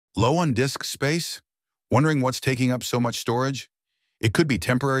Low on disk space? Wondering what's taking up so much storage? It could be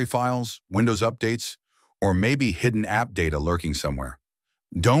temporary files, Windows updates, or maybe hidden app data lurking somewhere.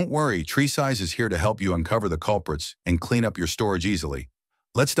 Don't worry, TreeSize is here to help you uncover the culprits and clean up your storage easily.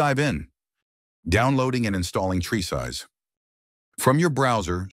 Let's dive in. Downloading and installing TreeSize. From your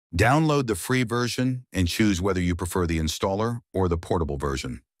browser, download the free version and choose whether you prefer the installer or the portable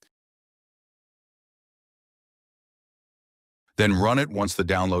version. Then run it once the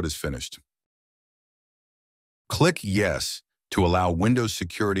download is finished. Click Yes to allow Windows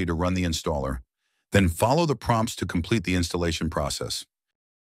Security to run the installer, then follow the prompts to complete the installation process.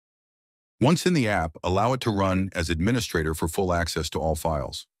 Once in the app, allow it to run as administrator for full access to all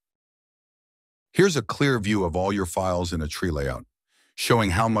files. Here's a clear view of all your files in a tree layout,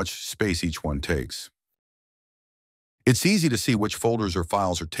 showing how much space each one takes. It's easy to see which folders or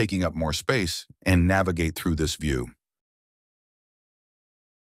files are taking up more space and navigate through this view.